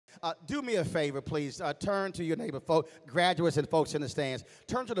Do me a favor, please. Turn to your neighbor, graduates and folks in the stands.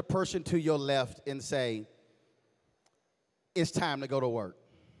 Turn to the person to your left and say, it's time to go to work.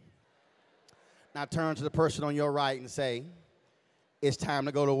 Now turn to the person on your right and say, it's time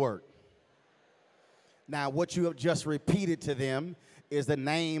to go to work. Now what you have just repeated to them is the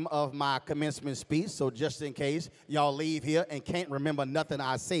name of my commencement speech, so just in case y'all leave here and can't remember nothing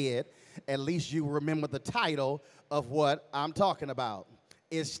I said, at least you remember the title of what I'm talking about.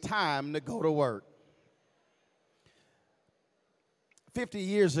 It's time to go to work. 50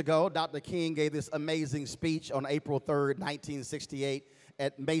 years ago, Dr. King gave this amazing speech on April 3rd, 1968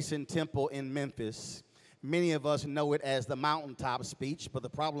 at Mason Temple in Memphis. Many of us know it as the mountaintop speech, but the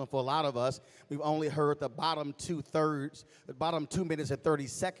problem for a lot of us, we've only heard the bottom 2 minutes and 30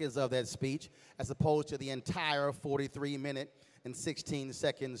 seconds of that speech, as opposed to the entire 43-minute and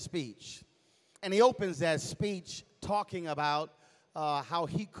 16-second speech. And he opens that speech talking about how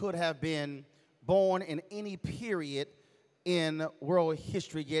he could have been born in any period in world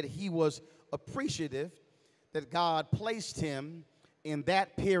history, yet he was appreciative that God placed him in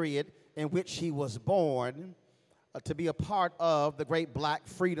that period in which he was born to be a part of the great black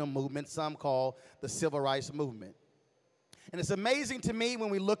freedom movement, some call the civil rights movement. And it's amazing to me when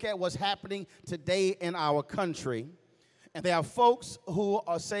we look at what's happening today in our country, and there are folks who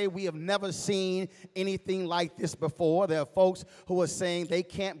say we have never seen anything like this before. There are folks who are saying they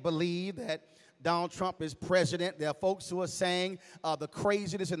can't believe that Donald Trump is president. There are folks who are saying the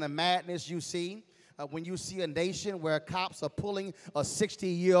craziness and the madness you see when you see a nation where cops are pulling a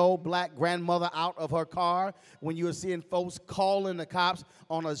 60-year-old black grandmother out of her car, when you're seeing folks calling the cops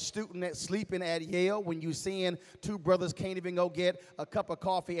on a student that's sleeping at Yale, when you're seeing 2 brothers can't even go get a cup of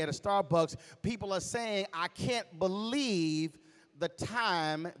coffee at a Starbucks, people are saying, I can't believe the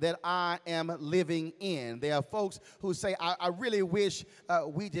time that I am living in. There are folks who say, I really wish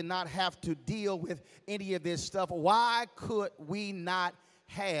we did not have to deal with any of this stuff. Why could we not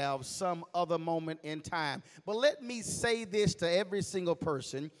have some other moment in time? But let me say this to every single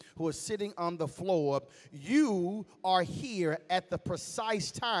person who is sitting on the floor. You are here at the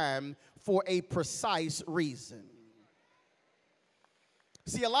precise time for a precise reason.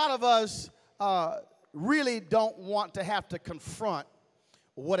 See, a lot of us really don't want to have to confront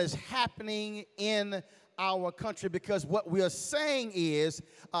what is happening in our country, because what we are saying is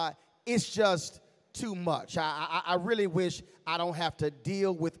it's just too much. I really wish I don't have to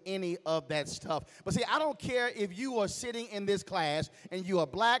deal with any of that stuff. But see, I don't care if you are sitting in this class and you are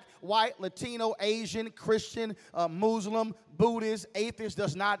black, white, Latino, Asian, Christian, Muslim, Buddhist, atheist,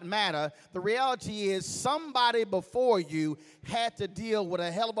 does not matter. The reality is somebody before you had to deal with a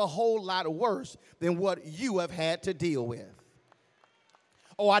hell of a whole lot worse than what you have had to deal with.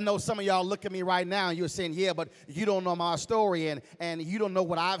 Oh, I know some of y'all look at me right now and you're saying, yeah, but you don't know my story, and you don't know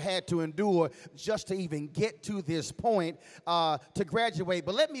what I've had to endure just to even get to this point to graduate.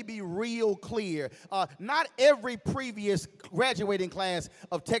 But let me be real clear. Not every previous graduating class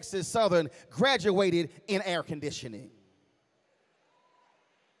of Texas Southern graduated in air conditioning.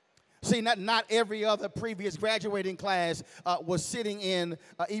 See, not every other previous graduating class was sitting in,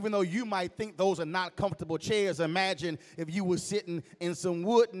 even though you might think those are not comfortable chairs. Imagine if you were sitting in some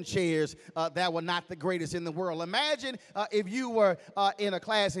wooden chairs that were not the greatest in the world. Imagine if you were in a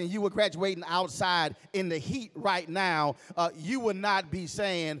class and you were graduating outside in the heat right now. You would not be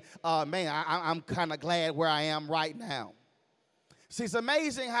saying, man, I'm kind of glad where I am right now. See, it's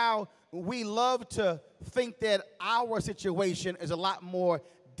amazing how we love to think that our situation is a lot more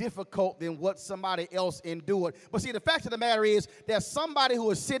difficult than what somebody else endured. But see, the fact of the matter is there's somebody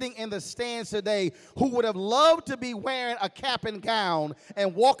who is sitting in the stands today who would have loved to be wearing a cap and gown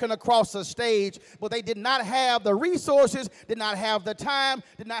and walking across the stage, but they did not have the resources, did not have the time,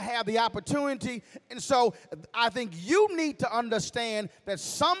 did not have the opportunity. And so I think you need to understand that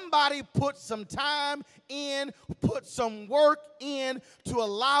somebody put some time in, put some work in to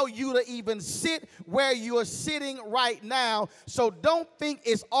allow you to even sit where you are sitting right now. So don't think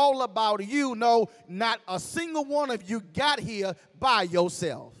it's all about you. No, not a single one of you got here by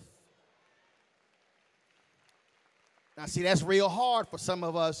yourself. Now, see, that's real hard for some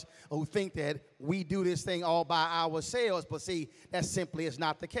of us who think that we do this thing all by ourselves, but see, that simply is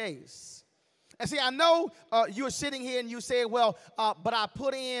not the case. And see, I know you're sitting here and you say, well, but I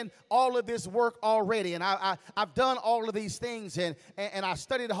put in all of this work already, and I've done all of these things, and I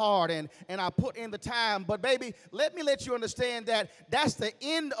studied hard, and I put in the time. But, baby, let me let you understand that that's the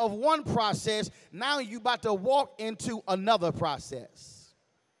end of one process. Now you're about to walk into another process.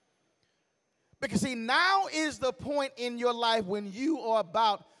 Because, see, now is the point in your life when you are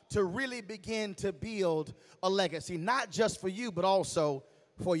about to really begin to build a legacy, not just for you, but also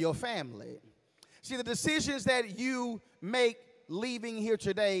for your family. See, the decisions that you make leaving here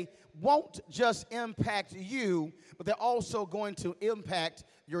today won't just impact you, but they're also going to impact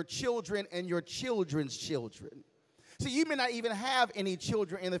your children and your children's children. See, you may not even have any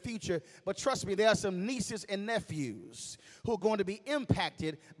children in the future, but trust me, there are some nieces and nephews who are going to be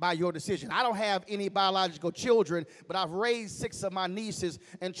impacted by your decision. I don't have any biological children, but I've raised 6 of my nieces,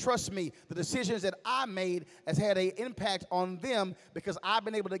 and trust me, the decisions that I made has had an impact on them because I've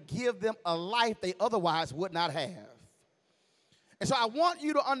been able to give them a life they otherwise would not have. And so I want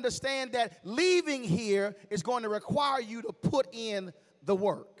you to understand that leaving here is going to require you to put in the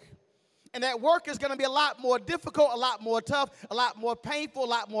work. And that work is going to be a lot more difficult, a lot more tough, a lot more painful, a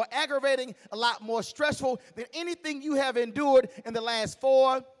lot more aggravating, a lot more stressful than anything you have endured in the last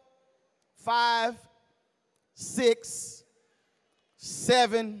 4, 5, 6,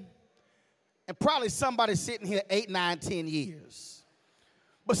 7, and probably somebody sitting here 8, 9, 10 years.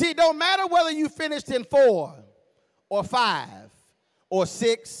 But see, it don't matter whether you finished in 4 or 5 or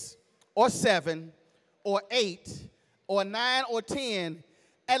 6 or 7 or 8 or 9 or 10,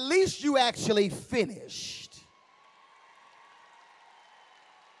 at least you actually finished.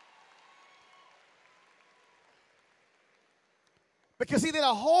 Because see, there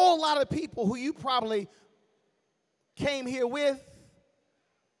are a whole lot of people who you probably came here with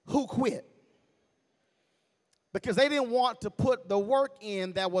who quit. Because they didn't want to put the work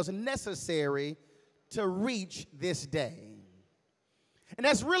in that was necessary to reach this day. And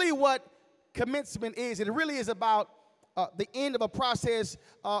that's really what commencement is. It really is about the end of a process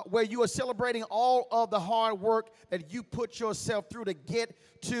where you are celebrating all of the hard work that you put yourself through to get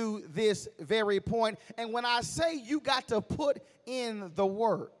to this very point. And when I say you got to put in the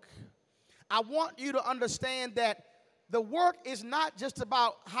work, I want you to understand that the work is not just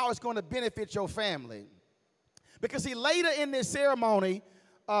about how it's going to benefit your family. Because see, later in this ceremony,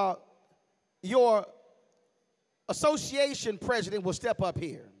 your association president will step up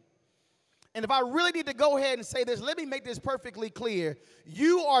here. And if I really need to go ahead and say this, let me make this perfectly clear.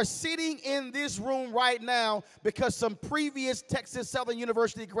 You are sitting in this room right now because some previous Texas Southern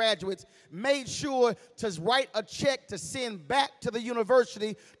University graduates made sure to write a check to send back to the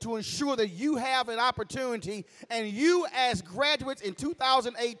university to ensure that you have an opportunity. And you, as graduates in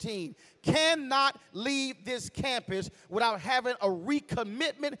 2018, cannot leave this campus without having a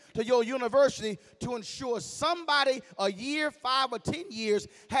recommitment to your university to ensure somebody a year, 5 or 10 years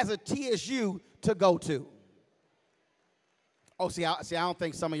has a TSU to go to. Oh, see, I don't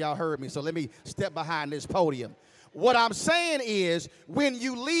think some of y'all heard me, so let me step behind this podium. What I'm saying is, when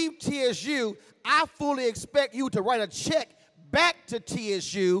you leave TSU, I fully expect you to write a check back to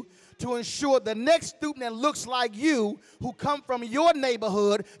TSU to ensure the next student that looks like you, who come from your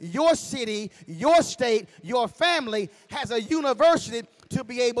neighborhood, your city, your state, your family, has a university to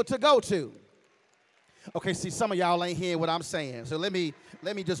be able to go to. Okay, see, some of y'all ain't hearing what I'm saying, so let me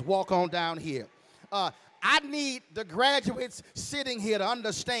just walk on down here. I need the graduates sitting here to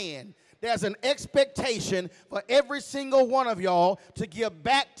understand there's an expectation for every single one of y'all to give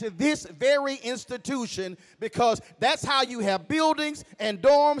back to this very institution, because that's how you have buildings and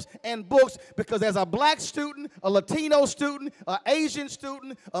dorms and books. Because there's a black student, a Latino student, an Asian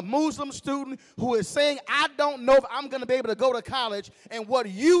student, a Muslim student who is saying, I don't know if I'm going to be able to go to college, and what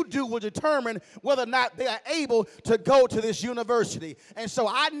you do will determine whether or not they are able to go to this university. And so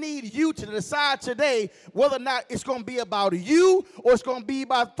I need you to decide today whether or not it's going to be about you or it's going to be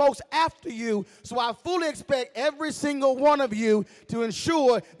about folks after you. So I fully expect every single one of you to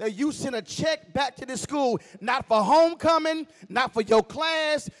ensure that you send a check back to the school, not for homecoming, not for your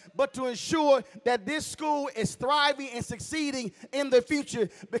class, but to ensure that this school is thriving and succeeding in the future,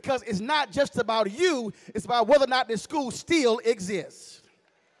 because it's not just about you, it's about whether or not this school still exists.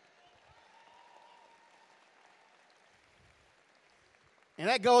 And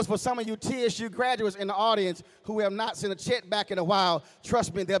that goes for some of you TSU graduates in the audience who have not sent a check back in a while.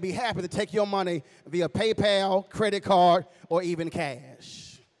 Trust me, they'll be happy to take your money via PayPal, credit card, or even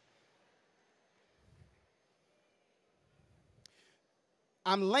cash.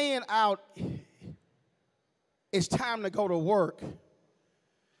 I'm laying out, it's time to go to work,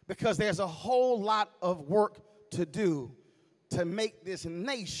 because there's a whole lot of work to do to make this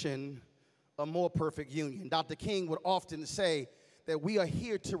nation a more perfect union. Dr. King would often say that we are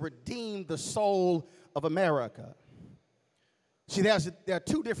here to redeem the soul of America. See, there are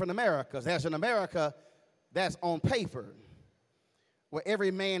two different Americas. There's an America that's on paper, where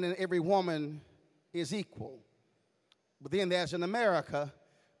every man and every woman is equal. But then there's an America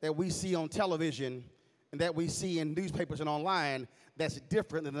that we see on television and that we see in newspapers and online that's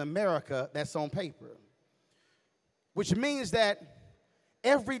different than the America that's on paper. Which means that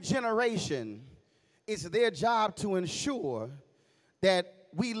Every generation, it's their job to ensure that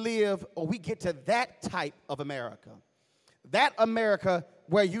we live or we get to that type of America. That America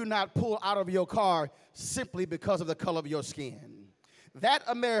where you're not pulled out of your car simply because of the color of your skin. That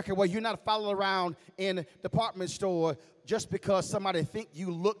America where you're not followed around in a department store just because somebody think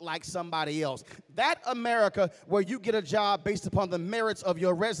you look like somebody else. That America where you get a job based upon the merits of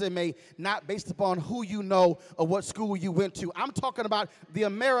your resume, not based upon who you know or what school you went to. I'm talking about the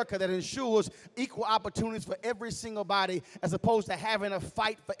America that ensures equal opportunities for every single body as opposed to having a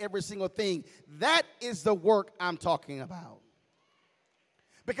fight for every single thing. That is the work I'm talking about.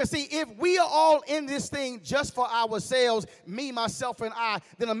 Because, see, if we are all in this thing just for ourselves, me, myself, and I,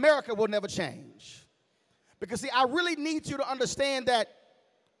 then America will never change. Because, see, I really need you to understand that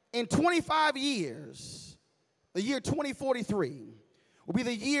in 25 years, the year 2043 will be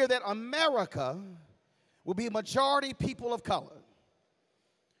the year that America will be a majority people of color.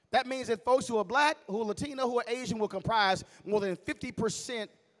 That means that folks who are black, who are Latino, who are Asian will comprise more than 50%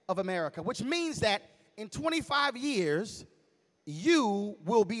 of America, which means that in 25 years, you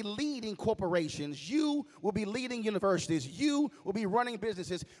will be leading corporations, you will be leading universities, you will be running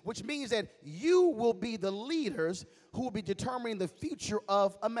businesses, which means that you will be the leaders who will be determining the future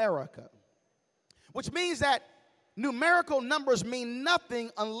of America. Which means that numerical numbers mean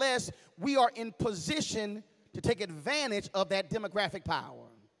nothing unless we are in position to take advantage of that demographic power.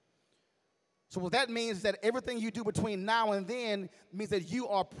 So what that means is that everything you do between now and then means that you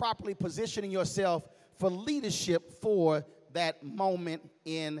are properly positioning yourself for leadership for that moment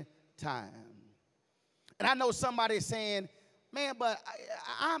in time. And I know somebody saying, man, but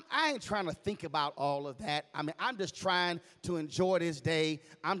I ain't trying to think about all of that. I mean, I'm just trying to enjoy this day.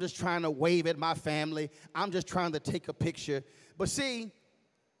 I'm just trying to wave at my family. I'm just trying to take a picture. But see,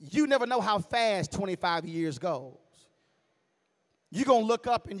 you never know how fast 25 years goes. You're going to look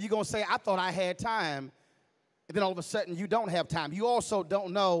up and you're going to say, I thought I had time. And then all of a sudden, you don't have time. You also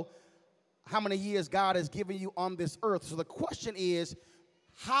don't know how many years God has given you on this earth. So the question is,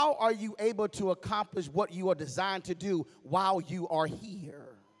 how are you able to accomplish what you are designed to do while you are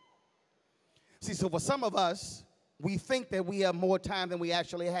here? See, so for some of us, we think that we have more time than we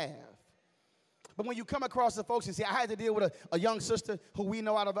actually have. But when you come across the folks, you see, I had to deal with a young sister who we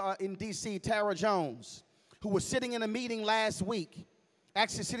know out of in D.C., Tara Jones, who was sitting in a meeting last week,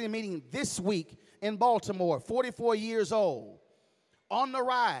 actually sitting in a meeting this week in Baltimore, 44 years old, on the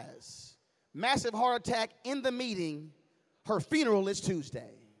rise. Massive heart attack in the meeting. Her funeral is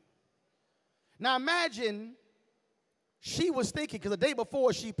Tuesday. Now imagine she was thinking, because the day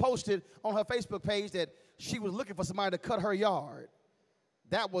before she posted on her Facebook page that she was looking for somebody to cut her yard.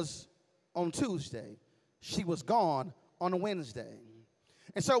 That was on Tuesday. She was gone on a Wednesday.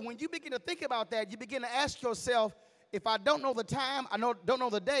 And so when you begin to think about that, you begin to ask yourself, if I don't know the time, don't know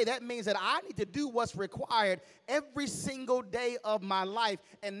the day, that means that I need to do what's required every single day of my life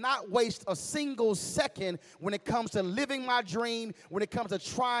and not waste a single second when it comes to living my dream, when it comes to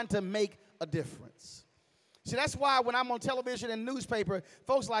trying to make a difference. See, that's why when I'm on television and newspaper,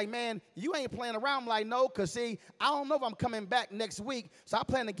 folks like, man, you ain't playing around. I'm like, no, because, see, I don't know if I'm coming back next week, so I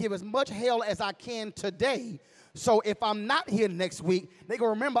plan to give as much hell as I can today. So if I'm not here next week, they're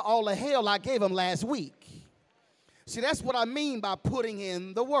going to remember all the hell I gave them last week. See, that's what I mean by putting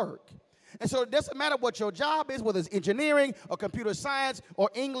in the work. And so it doesn't matter what your job is, whether it's engineering or computer science or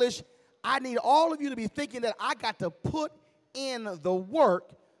English. I need all of you to be thinking that I got to put in the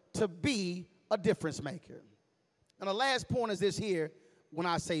work to be a difference maker. And the last point is this here when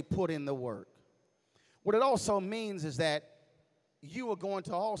I say put in the work. What it also means is that you are going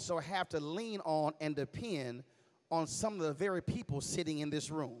to also have to lean on and depend on some of the very people sitting in this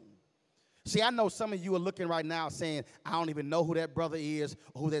room. See, I know some of you are looking right now saying, I don't even know who that brother is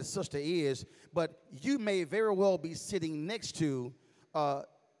or who that sister is, but you may very well be sitting next to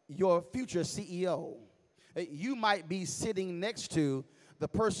your future CEO. You might be sitting next to the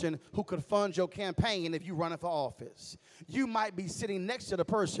person who could fund your campaign if you're running for office. You might be sitting next to the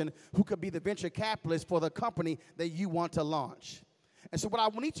person who could be the venture capitalist for the company that you want to launch. And so what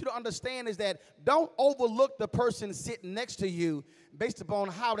I need you to understand is that don't overlook the person sitting next to you based upon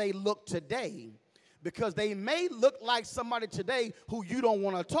how they look today, because they may look like somebody today who you don't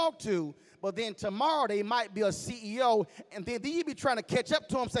want to talk to, but then tomorrow they might be a CEO, and then you be trying to catch up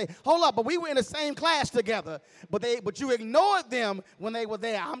to them and say, hold up, but we were in the same class together, but you ignored them when they were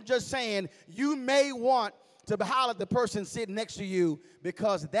there. I'm just saying you may want to holler at the person sitting next to you,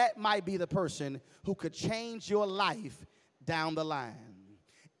 because that might be the person who could change your life down the line.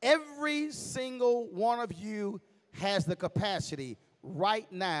 Every single one of you has the capacity right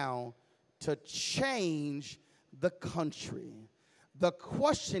now to change the country. The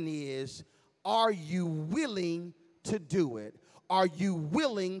question is, are you willing to do it? Are you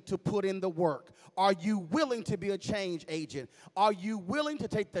willing to put in the work? Are you willing to be a change agent? Are you willing to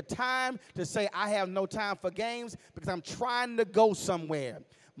take the time to say, I have no time for games because I'm trying to go somewhere?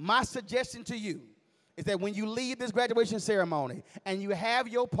 My suggestion to you is that when you leave this graduation ceremony and you have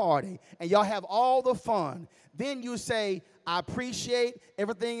your party and y'all have all the fun, then you say, I appreciate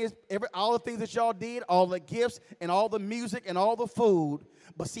all the things that y'all did, all the gifts and all the music and all the food.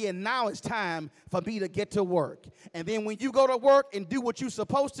 But see, and now it's time for me to get to work. And then when you go to work and do what you're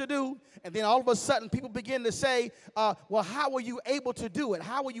supposed to do, and then all of a sudden people begin to say, well, how were you able to do it?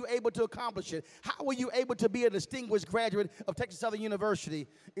 How were you able to accomplish it? How were you able to be a distinguished graduate of Texas Southern University?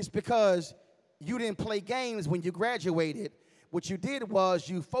 It's because you didn't play games when you graduated. What you did was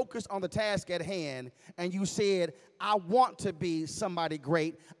you focused on the task at hand, and you said, I want to be somebody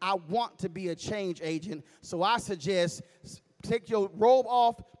great. I want to be a change agent. So I suggest take your robe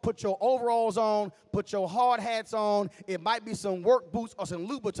off, put your overalls on, put your hard hats on. It might be some work boots or some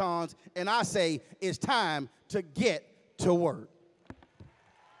Louboutins, and I say it's time to get to work.